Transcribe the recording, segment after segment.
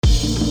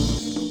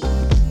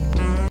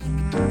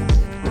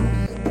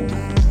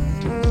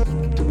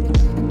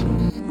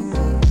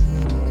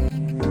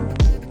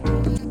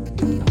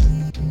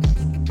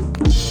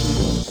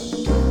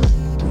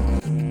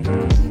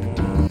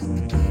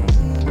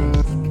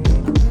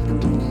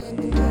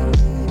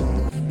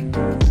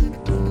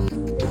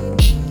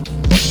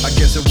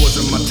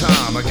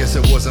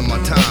wasn't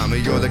my time.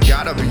 And you're the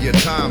gotta be your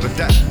time, but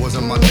that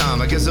wasn't my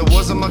time. I guess it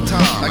wasn't my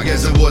time. I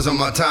guess it wasn't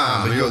my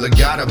time. And you're the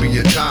gotta be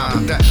your time,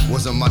 but that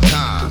wasn't my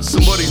time.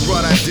 Somebody's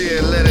bright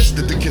idea led us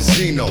to the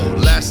casino.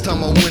 Last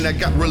time I went, I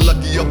got real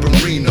lucky up in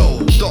Reno.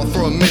 Thought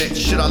for a minute,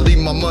 should I leave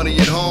my money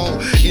at home?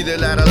 Either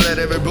that or let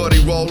everybody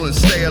roll and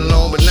stay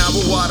alone. But now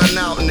we're wildin'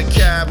 out in the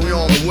cab, we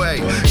on the way.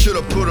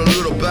 Should've put a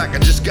little back, I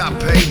just got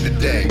paid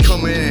today.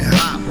 Coming in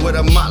hot with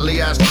a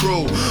motley ass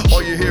crew.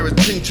 All you hear is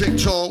ching ching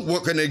chong,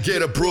 working to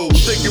get a brew.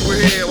 Thinking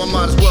we're here, I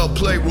might as well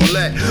play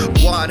roulette.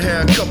 Wide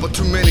hair, a couple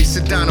too many,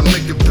 sit down and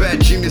make a bet.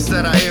 Genius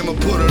that I am, and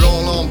put it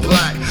all on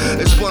black.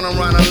 It's fun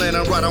around the land,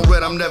 and right on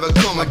red, I'm never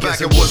coming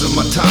back. It wasn't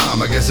my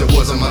time, I guess it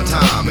wasn't my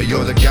time. And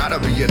you're the gotta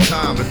be your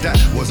time, but that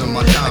wasn't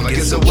my time. I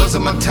guess it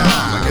wasn't my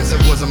time, I guess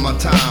it wasn't my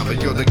time.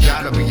 And you're the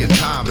gotta be your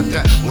time, but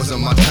that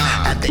wasn't my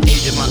time. At the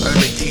age of my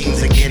early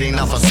teens and getting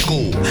off of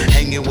school,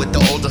 hanging with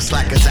the older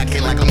slackers,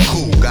 acting like I'm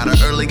cool. Got an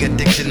early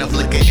addiction of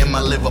liquor in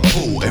my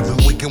Liverpool. Every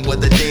weekend were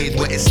the days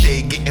where it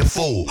stayed getting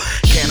full.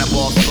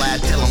 Cannonball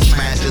splash till I'm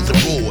smashed as a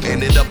rule.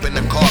 Ended up in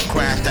a car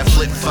crash that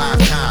flipped 5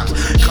 times.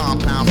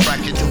 Compound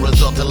fracture to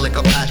result of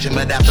liquor passion.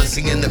 But after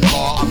seeing the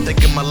car, I'm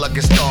thinking my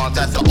lucky stars.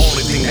 That's the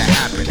only thing that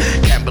happened.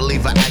 Can't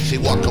believe I actually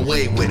walked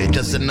away with it.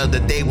 Just another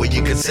day where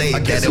you could say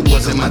that it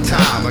wasn't my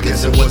time. I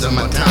guess it wasn't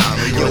my time.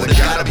 Yo, it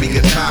gotta be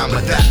your time,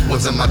 but that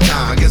wasn't my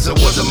time. I guess it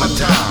wasn't my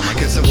time. I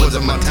guess it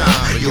wasn't my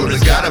time. Yo,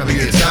 there's gotta be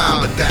a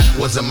time, but that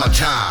wasn't my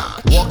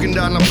time. Walking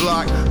down the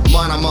block,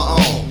 mine on my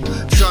own.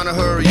 Trying to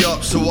hurry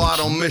up so I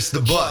don't miss the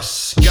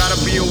bus.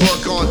 Gotta be at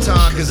work on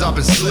time cause I've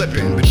been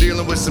slipping. Been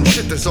dealing with some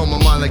shit that's on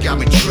my mind that got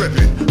me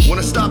tripping.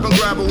 Wanna stop and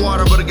grab a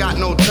water but I got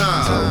no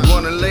time.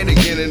 Running late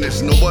again and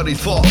it's nobody's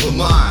fault but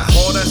mine.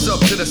 All that's up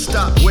to the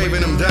stop,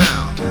 waving them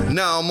down.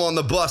 Now I'm on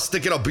the bus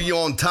thinking I'll be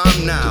on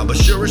time now. But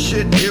sure as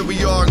shit, here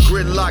we are in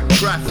gridlock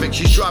traffic.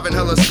 She's driving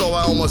hella slow,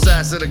 I almost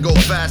asked her to go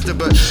faster.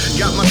 But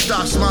got my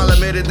stop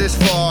smiling, made it this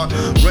far.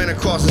 Ran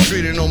across the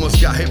street and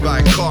almost got hit by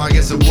a car. I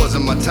guess it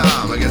wasn't my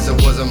time, I guess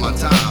it wasn't my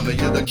time. And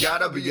you're the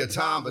gotta be your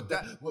time, but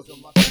that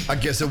wasn't my time. I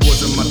guess it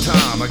wasn't my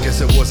time, I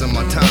guess it wasn't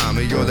my time.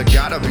 And you're the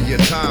gotta be your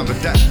time,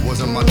 but that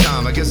wasn't my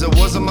time. I guess it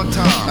wasn't my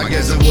time, I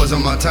guess it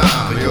wasn't my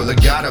time. And you're the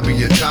gotta be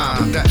your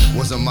time, but that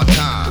wasn't my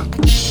time.